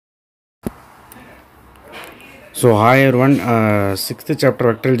So hi everyone, 6th chapter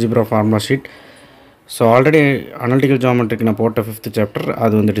vector algebra formula sheet. So already analytical geometry நான் போட்ட 5th chapter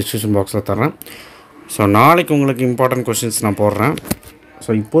அது வந்து description பாக்ஸில் தரேன். ஸோ நாளைக்கு உங்களுக்கு இம்பார்ட்டன்ட் கொஷின்ஸ் நான் போடுறேன். ஸோ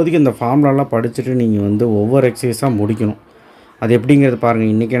இப்போதைக்கு இந்த ஃபார்முலாலாம் படிச்சுட்டு நீங்கள் வந்து ஒவ்வொரு எக்ஸசைஸாக முடிக்கணும். அது எப்படிங்கிறது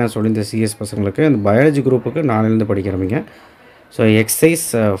பாருங்கள். இன்றைக்கே நான் சொல்லியிருந்த சிஎஸ் பசங்களுக்கு இந்த பயாலஜி குரூப்புக்கு நாளையிலேருந்து படிக்கிறவங்க. ஸோ எக்ஸசைஸ்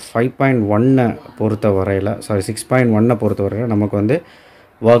 5.1 பொறுத்த வரையில் 6.1 பொறுத்த வரையில் நமக்கு வந்து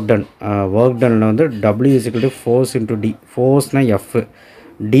work done வந்து W = force into D. forceனா F,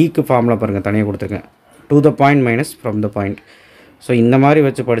 Dக்கு formula பாருங்கள் தனியாக கொடுத்துருக்கேன். to the point minus from the point. So இந்த மாதிரி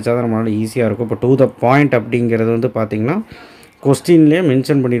வச்சு படித்தா தான் நம்மளால் ஈஸியாக இருக்கும். இப்போ to the point அப்படிங்கிறது வந்து பார்த்திங்கன்னா கொஸ்டின்லேயே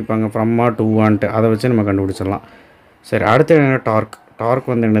மென்ஷன் பண்ணியிருப்பாங்க ஃப்ரம்மா டூவான்ட்டு, அதை வச்சு நம்ம கண்டுபிடிச்சிடலாம். சரி, அடுத்து என்ன?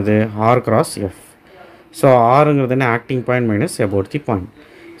 டார்க் வந்து என்னது? R cross F. ஸோ ஆறுங்கிறது என்ன? Acting point minus about the point.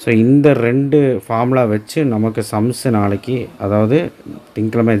 So இந்த ரெண்டு ஃபார்முலா வச்சு நமக்கு சம்ஸு நாளைக்கு, அதாவது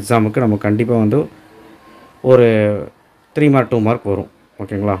திங்கக்கிழமை எக்ஸாமுக்கு நமக்கு கண்டிப்பாக வந்து ஒரு 3 மார்க் 2 மார்க் வரும்.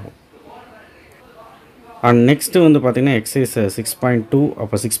 ஓகேங்களா? அண்ட் நெக்ஸ்ட்டு வந்து பார்த்திங்கன்னா எக்ஸசைஸ் 6.2.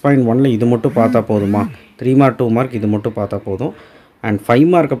 அப்போ 6.1 இது மட்டும் பார்த்தா போதுமா? 3 மார்க் 2 மார்க் இது மட்டும் பார்த்தா போதும். அண்ட் 5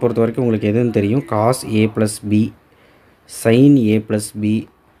 மார்க்கை பொறுத்த வரைக்கும் உங்களுக்கு எதுன்னு தெரியும்? Cos A + B, sign A + B,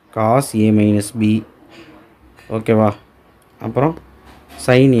 cos A - B. ஓகேவா? அப்புறம்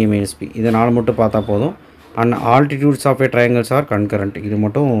sin A - B. இது 4 மட்டும் பார்த்தா போதும். And altitudes of A triangles R concurrent, இது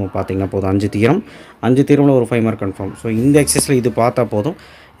மட்டும் பார்த்தீங்கன்னா போதும். 5 தியரமில் ஒரு 5 மார்க் கன்ஃபார்ம். ஸோ இந்த எக்ஸசைஸில் இது பார்த்தா போதும்.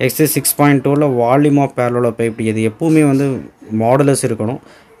 எக்ஸசைஸ் 6.2ல் வால்யூம் ஆஃப் பேரலோபைப், இது எப்பவுமே வந்து மாடுலஸ் இருக்கணும்.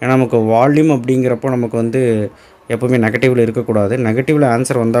 ஏன்னா நமக்கு வால்யூம் அப்படிங்கிறப்போ நமக்கு வந்து எப்போவுமே நெகட்டிவில் இருக்கக்கூடாது. நெகட்டிவில்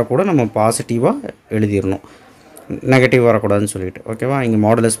ஆன்சர் வந்தால் கூட நம்ம பாசிட்டிவாக எழுதிடணும், நெகட்டிவ் வரக்கூடாதுன்னு சொல்லிட்டு. ஓகேவா? இங்கே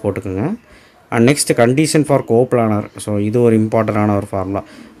மாடுலஸ் போட்டுக்கோங்க. And next condition for coplanar. So இது ஒரு இம்பார்ட்டண்டான ஒரு ஃபார்முலா.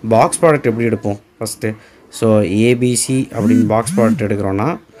 பாக்ஸ் ப்ராடக்ட் எப்படி எடுப்போம் ஃபஸ்ட்டு? ஸோ ஏபிசி அப்படின்னு பாக்ஸ் ப்ராடக்ட் எடுக்கிறோன்னா,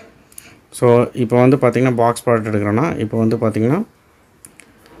 ஸோ இப்போ வந்து பார்த்திங்கன்னா பாக்ஸ் ப்ராடக்ட் எடுக்கிறோன்னா, இப்போ வந்து பார்த்திங்கன்னா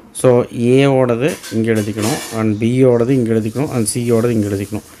ஸோ ஏவோடது இங்கே எழுதிக்கணும், அண்ட் பியோடது இங்கே எழுதிக்கணும், அண்ட் சியோடது இங்கே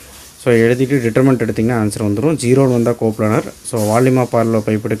எழுதிக்கணும். ஸோ எழுதிட்டு டிட்டர்மெண்ட் எடுத்திங்கன்னா ஆன்சர் வந்துடும். 0 வந்தால் coplanar. So volume of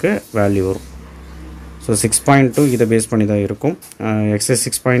பேரலோபைப்புக்கு value வரும். ஸோ 6.2 இதை பேஸ் பண்ணி தான் இருக்கும். எக்ஸசைஸ்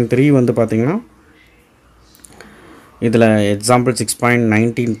 6.3 வந்து பார்த்திங்கன்னா இதில் எக்ஸாம்பிள்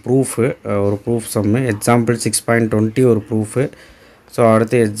 6.19 ப்ரூஃபு, ஒரு ப்ரூஃப் சம்மு. எக்ஸாம்பிள் 6.20 ஒரு ப்ரூஃபு. ஸோ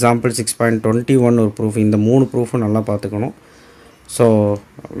அடுத்து எக்ஸாம்பிள் 6.21 ஒரு ப்ரூஃப். இந்த 3 ப்ரூஃபும் நல்லா பார்த்துக்கணும். ஸோ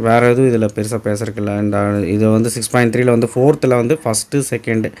வேறு எதுவும் இதில் பெருசாக பேசுறதுக்கில்ல. இந்த இது வந்து 6.3ல் வந்து 4th வந்து first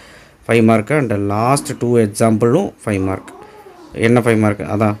second 5 mark, and last 2 எக்ஸாம்பிளும் 5 mark. என்ன 5 மார்க்?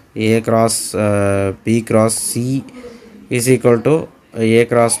 அதான் A cross B cross C is equal to A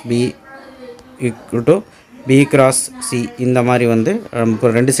cross B equal to B cross C. இந்த மாதிரி வந்து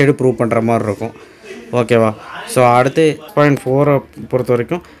நமக்கு 2 சைடு ப்ரூவ் பண்ணுற மாதிரி இருக்கும். ஓகேவா? ஸோ அடுத்து 6.4 பொறுத்த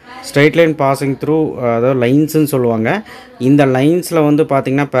வரைக்கும் ஸ்ட்ரைட் லைன் பாசிங் த்ரூ, அதாவது லைன்ஸுன்னு சொல்லுவாங்க. இந்த லைன்ஸில் வந்து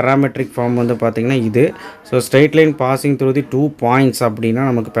பார்த்திங்கன்னா பெராமெட்ரிக் ஃபார்ம் வந்து பார்த்திங்கன்னா இது. So straight line passing through the 2 points அப்படின்னா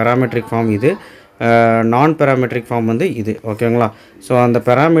நமக்கு பெராமெட்ரிக் ஃபார்ம் இது. நான் பெராமெட்ரிக் ஃபார்ம் வந்து இது. ஓகேங்களா? ஸோ அந்த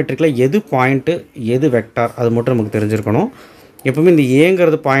பெராமெட்ரிக்கில் எது பாயிண்ட்டு எது வெக்டார் அது மட்டும் நமக்கு தெரிஞ்சிருக்கணும். எப்பவுமே இந்த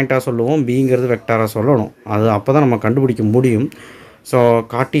ஏங்கிறது பாயிண்ட்டாக சொல்லுவோம், பிங்கிறது வெக்டாராக சொல்லணும். அது அப்போ தான் நம்ம கண்டுபிடிக்க முடியும். ஸோ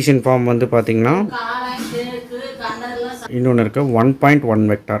கார்ட்டீசியன் ஃபார்ம் வந்து பார்த்திங்கன்னா இன்னொன்று இருக்குது, 1.1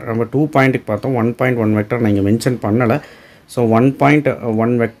 வெக்டார். நம்ம 2 பாயிண்ட்டுக்கு பார்த்தோம், 1.1 வெக்டார் நான் இங்கே மென்ஷன் பண்ணலை. ஸோ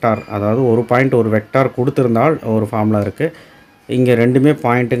 1.1 வெக்டார், அதாவது ஒரு பாயிண்ட் ஒரு வெக்டார் கொடுத்துருந்தால் ஒரு ஃபார்முலா இருக்குது. இங்கே ரெண்டுமே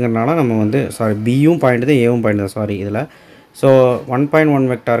பாயிண்ட்டுங்கிறனால நம்ம வந்து பியும் பாயிண்ட் தான், ஏவும் பாயிண்ட் தான் இதில். So 1.1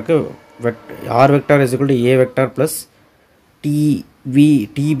 வெக்டாருக்கு R vector is equal to A vector plus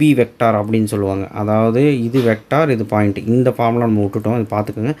DP vector அப்படின்னு சொல்லுவாங்க. அதாவது இது வெக்டார், இது பாயிண்ட். இந்த ஃபார்முலா நம்ம விட்டுட்டோம், இது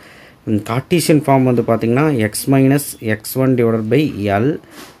பார்த்துக்கோங்க. கார்ட்டீசியன் ஃபார்ம் வந்து பார்த்திங்கன்னா x - x1 / L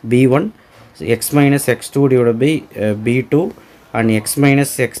b1, x - x2 / b2, and x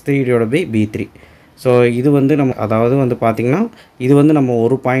 - x3 / b3. So இது வந்து நம்ம, அதாவது வந்து பார்த்திங்கன்னா இது வந்து நம்ம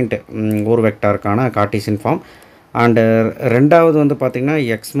ஒரு பாயிண்ட் ஒரு வெக்டாருக்கான கார்ட்டீசியன் ஃபார்ம். அண்டு ரெண்டாவது வந்து பார்த்திங்கன்னா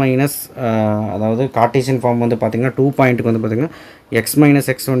அதாவது கார்ட்டீசியன் ஃபார்ம் வந்து பார்த்திங்கன்னா 2 பாயிண்ட்டுக்கு வந்து பார்த்திங்கன்னா x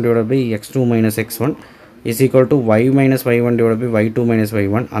 - x1 / x2 - x1 is equal to y - y1 / y2 -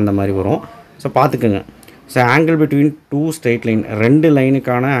 y1 அந்த மாதிரி வரும். ஸோ பார்த்துக்குங்க. So angle between 2 straight line, 2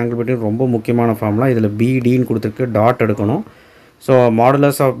 லைனுக்கான angle between ரொம்ப முக்கியமான ஃபார்முலா. இதில் பிடின்னு கொடுத்துருக்கு, டாட் எடுக்கணும். So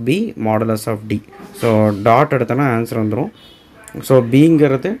modulus of B modulus of D. So dot எடுத்தோன்னா ஆன்சர் வந்துடும். ஸோ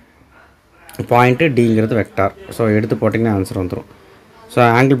பிங்கிறது பாயிண்ட்டு, டிங்கிறது வெக்டார். ஸோ எடுத்து போட்டிங்கன்னா ஆன்சர் வந்துடும். ஸோ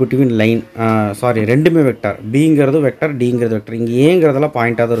ஆங்கிள் பிட்வீன் லைன், ரெண்டுமே வெக்டார். பிங்கிறது வெக்டார், டிங்கிறது வெக்டார். இங்கே ஏங்கிறதெல்லாம்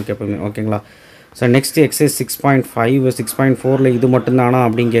பாயிண்ட்டாக தான் இருக்குது எப்போவுமே. ஓகேங்களா? ஸோ நெக்ஸ்ட்டு எக்ஸசைஸ் 6.5 6.4ல் இது மட்டும்தானா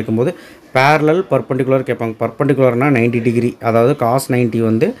அப்படின்னு கேட்கும்போது பேரலல் பர்பண்டிகுலர் கேட்பாங்க. பர்பண்டிகுலர்னால் 90 டிகிரி, அதாவது காஸ் 90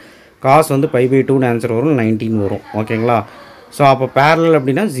 வந்து காஸ் வந்து π/2ன்னு ஆன்சர் வரும், 19 வரும். ஓகேங்களா? ஸோ அப்போ பேரலல்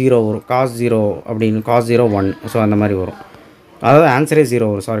அப்படின்னா 0 வரும், காஸ் 0 அப்படின்னு, காஸ் 0 1. ஸோ அந்த மாதிரி வரும். அதாவது ஆன்சரே 0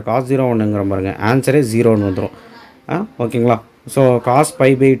 வரும். சாரி, காஸ் 0 1ங்கிற பாருங்க, ஆன்சரே 0ன்னு வந்துடும். ஓகேங்களா? ஸோ காஸ்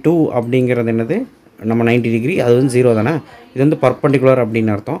π/2 அப்படிங்கிறது என்னது, நம்ம 90 டிகிரி, அது வந்து 0 தானே, இது வந்து பர்பண்டிகுலர்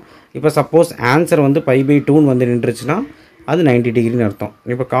அப்படின்னு அர்த்தம். இப்போ சப்போஸ் ஆன்சர் வந்து π/2ன்னு வந்து நின்றுச்சுன்னா அது 90 டிகிரின்னு அர்த்தம்.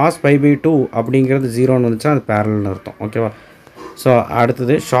 இப்போ காஸ் π/2 அப்படிங்கிறது 0ன்னு வந்துச்சுன்னா அது பேரலல்னு அர்த்தம். ஓகேவா? ஸோ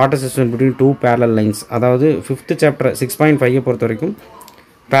அடுத்தது shortest distance between 2 parallel lines. அதாவது 5th சாப்டர் 6.5 பொறுத்த வரைக்கும்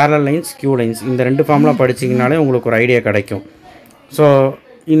பேரலல் லைன்ஸ், கியூ லைன்ஸ், இந்த 2 ஃபார்முலா படிச்சிங்கனாலே உங்களுக்கு ஒரு ஐடியா கிடைக்கும். ஸோ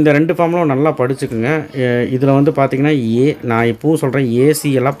இந்த 2 ஃபார்முலா நல்லா படிச்சுக்குங்க. இதில் வந்து பார்த்திங்கன்னா நான் இப்போவும் சொல்கிறேன்,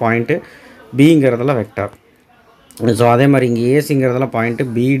 ஏசி எல்லாம் பாயிண்ட்டு, பிங்கிறதெல்லாம் வெக்டார். ஸோ அதே மாதிரி இங்கே ஏசிங்கிறதெல்லாம் பாயிண்ட்டு,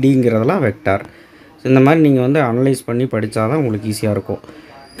 பிடிங்கிறதெல்லாம் வெக்டார். ஸோ இந்த மாதிரி நீங்கள் வந்து அனலைஸ் பண்ணி படித்தா தான் உங்களுக்கு ஈஸியாக இருக்கும்.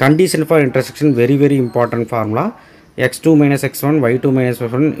 Condition for intersection very very important formula. x2 - x1, y2 -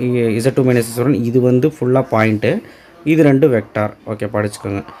 y1, z2 - z1, இது வந்து ஃபுல்லாக பாயிண்ட்டு, இது 2 வெக்டார். ஓகே,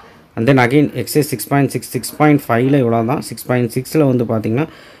 படிச்சுக்கோங்க. அண்ட் தென் அகெயின் எக்ஸைஸ் 6.6 6.5ல் இவ்வளோ தான். 6.6ல் வந்து பார்த்திங்கன்னா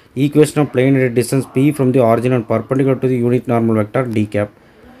equation of plane distance p from the origin and perpendicular to the unit normal vector d gap.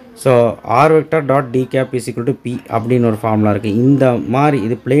 So R vector dot d gap is equal to p அப்படின்னு ஒரு formula இருக்குது. இந்த மாதிரி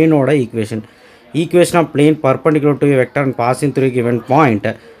இது பிளேனோட equation of plane perpendicular to vector and passing through given point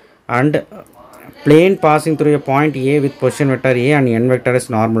and plane passing through a point A with position vector A and n vector is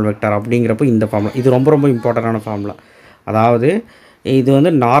normal vector அப்படிங்கிறப்போ இந்த formula இது ரொம்ப ரொம்ப இம்பார்ட்டண்டான ஃபார்முலா. அதாவது இது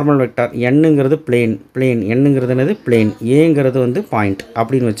வந்து நார்மல் வெக்டார், என்னங்கிறது பிளேன் என்னங்கிறது என்னது பிளேன், ஏங்கிறது வந்து பாயிண்ட்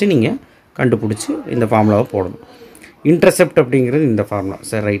அப்படின்னு வச்சு நீங்கள் கண்டுபிடிச்சி இந்த ஃபார்முலாவை போடணும். இன்டர்செப்ட் அப்படிங்கிறது இந்த ஃபார்முலா.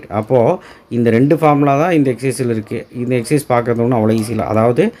 சரி, ரைட். அப்போது இந்த 2 ஃபார்முலா தான் இந்த எக்ஸசைஸில் இருக்குது. இந்த எக்ஸசைஸ் பார்க்குறது ஒன்றும் அவ்வளோ ஈஸி இல்லை.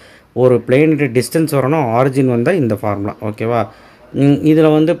 அதாவது ஒரு பிளேனுக்கு டிஸ்டன்ஸ் வரணும், ஆரிஜின் வந்தால் இந்த ஃபார்முலா. ஓகேவா?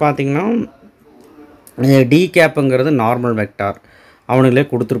 இதில் வந்து பார்த்திங்கன்னா டி கேப்புங்கிறது நார்மல் வெக்டார் அவனுங்களே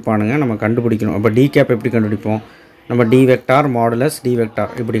கொடுத்துருப்பானுங்க, நம்ம கண்டுபிடிக்கணும். இப்போ டி கேப் எப்படி கண்டுபிடிப்போம், நம்ம D vector modulus D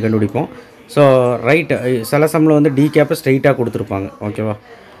vector இப்படி கண்டுபிடிப்போம். ஸோ ரைட், சில சம்மில் வந்து டி கேப்பை ஸ்ட்ரைட்டாக கொடுத்துருப்பாங்க. ஓகேவா?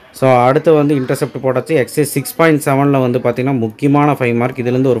 ஸோ அடுத்து வந்து இன்டர்செப்ட் போட்டாச்சு. எக்ஸைஸ் 6.7ல் வந்து பார்த்திங்கன்னா முக்கியமான 5 மார்க்,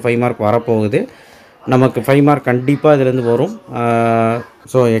 இதுலேருந்து ஒரு 5 மார்க் வரப்போகுது. நமக்கு 5 மார்க் கண்டிப்பாக இதுலேருந்து வரும்.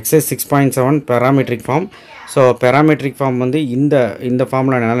 So exercise 6.7 parametric form. So parametric form வந்து இந்த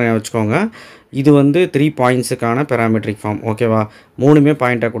ஃபார்முலா நல்லா வச்சுக்கோங்க. இது வந்து 3 பாயிண்ட்ஸுக்கான பேராமெட்ரிக் ஃபார்ம். ஓகேவா? 3மே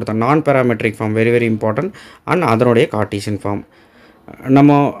பாயிண்ட்டாக கொடுத்தோம். நான் parametric form very very important and அதனுடைய கார்ட்டீசியன் ஃபார்ம்.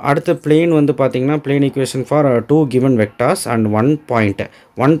 நம்ம அடுத்த பிளேன் வந்து பார்த்திங்கன்னா plane equation for 2 given vectors and 1 point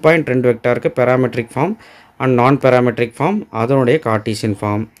 2 வெக்டாருக்கு parametric form and நான் பேராமெட்ரிக் ஃபார்ம், அதனுடைய கார்ட்டீசியன்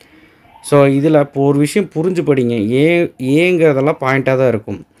ஃபார்ம். ஸோ இதில் இப்போ ஒரு விஷயம் புரிஞ்சு படிங்க. ஏங்கிறதெல்லாம் பாயிண்ட்டாக தான்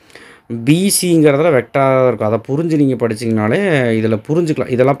இருக்கும், பிசிங்கிறதெல்லாம் வெக்டாராக தான் இருக்கும். அதை புரிஞ்சு நீங்கள் படிச்சிங்கனாலே இதில்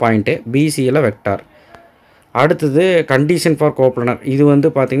புரிஞ்சுக்கலாம், இதெல்லாம் பாயிண்ட்டு, பிசியில் வெக்டார். அடுத்தது கண்டிஷன் ஃபார் கோப்ளனர். இது வந்து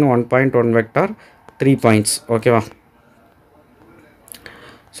பார்த்திங்கன்னா 1.1 வெக்டார் 3 பாயிண்ட்ஸ். ஓகேவா?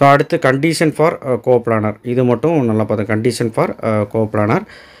 ஸோ அடுத்து கண்டிஷன் ஃபார் கோப்ளானர், இது மட்டும் நல்லா பார்த்தோம். Condition for coplanar.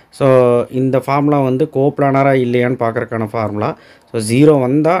 ஸோ இந்த ஃபார்முலா வந்து கோப்ளானராக இல்லையான்னு பார்க்குறக்கான ஃபார்முலா. ஸோ 0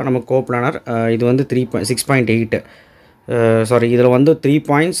 வந்தால் நமக்கு கோப்ளானர். இது வந்து 6.8 சாரி, இதில் வந்து 3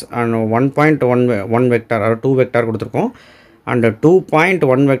 பாயிண்ட்ஸ் அண்ட் 1.1 வெக்டார், அதாவது 2 வெக்டார் கொடுத்துருக்கோம். அண்ட்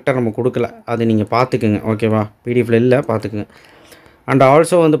 2.1 வெக்டார் நம்ம கொடுக்கல, அது நீங்கள் பார்த்துக்குங்க. ஓகேவா? பிடிஎஃப்ல இல்லை, பார்த்துக்குங்க. அண்ட்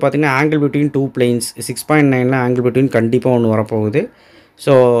ஆல்சோ வந்து பார்த்திங்கன்னா angle between 2 planes 6.9ல் angle between கண்டிப்பாக ஒன்று வரப்போகுது.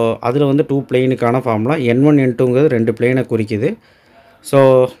 ஸோ அதில் வந்து 2 பிளேனுக்கான ஃபார்முலா. n1 n2ங்கிறது 2 பிளேனை குறிக்குது. ஸோ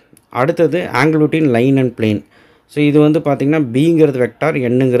அடுத்தது angle between line and plane. So இது வந்து பார்த்திங்கன்னா பிங்கிறது வெக்டார்,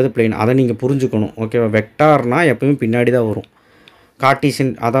 என்னங்கிறது பிளேன், அதை நீங்கள் புரிஞ்சுக்கணும். ஓகேவா? வெக்டார்னால் எப்போயுமே பின்னாடி தான் வரும்.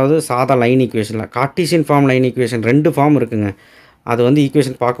 கார்ட்டீசியன், அதாவது சாதா லைன் ஈக்குவேஷனில் Cartesian form, line equation 2 form இருக்குங்க. அது வந்து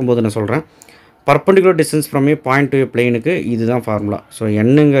ஈக்குவேஷன் பார்க்கும்போது நான் சொல்கிறேன். Perpendicular distance from A point to ஏ பிளேனுக்கு இதுதான் ஃபார்முலா. ஸோ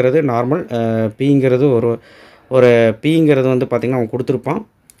என்னங்கிறது நார்மல், பிங்கிறது ஒரு பிங்கிறது வந்து பார்த்திங்கன்னா அவங்க கொடுத்துருப்பான்,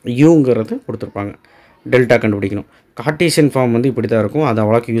 யூங்கிறது கொடுத்துருப்பாங்க, டெல்டா கண்டுபிடிக்கணும். கார்ட்டீசியன் ஃபார்ம் வந்து இப்படி தான் இருக்கும், அதை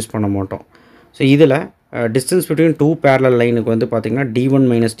அவ்வளோக்கு யூஸ் பண்ண மாட்டோம். ஸோ இதில் டிஸ்டன்ஸ் பிட்வீன் 2 பேரலல் லைனுக்கு வந்து பார்த்திங்கன்னா d1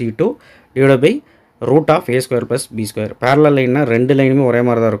 - d2 divide by √a² + b². Parallel லைன்னா 2 லைனுமே ஒரே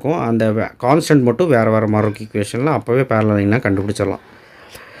மாதிரி தான் இருக்கும், அந்த கான்ஸ்டன்ட் மட்டும் வேறு வேறு மாதிரி இருக்கும் ஈக்குவேஷனில். அப்போவே பேரலல் லைனாக கண்டுபிடிச்சிடலாம்.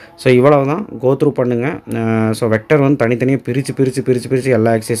 ஸோ இவ்வளவு தான், கோத்ரூ பண்ணுங்கள். ஸோ வெக்டர் வந்து தனித்தனியாக பிரித்து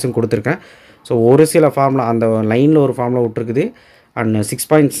எல்லா எக்ஸசைஸும் கொடுத்துருக்கேன். ஸோ ஒரு சில ஃபார்முலா அந்த லைனில் ஒரு ஃபார்முலா விட்ருக்குது, அண்ட்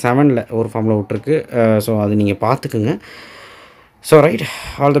 6.7ல் ஒரு ஃபார்முலா விட்ருக்கு. ஸோ அது நீங்கள் பார்த்துக்குங்க. So right,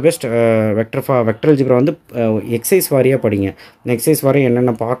 all the best. Vector algebra வந்து எக்ஸசைஸ் வாரியாக படிங்க. எக்ஸசைஸ் வாரியாக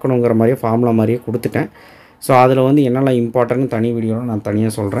என்னென்ன பார்க்கணுங்கிற மாதிரியே ஃபார்முலா மாதிரியே கொடுத்துட்டேன். ஸோ அதில் வந்து என்னெல்லாம் இம்பார்ட்டன்ட்னு தனி வீடியோவில் நான்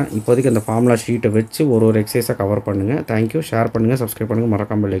தனியாக சொல்கிறேன். இப்போதைக்கு அந்த ஃபார்முலா ஷீட்டை வச்சு ஒரு எக்ஸசைஸாக கவர் பண்ணுங்கள். தேங்க்யூ. ஷேர் பண்ணுங்கள், சப்ஸ்கிரைப் பண்ணுங்கள்,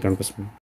 மறக்காமல் பெல் ஐகான் ப்ரெஸ் பண்ணுங்கள்.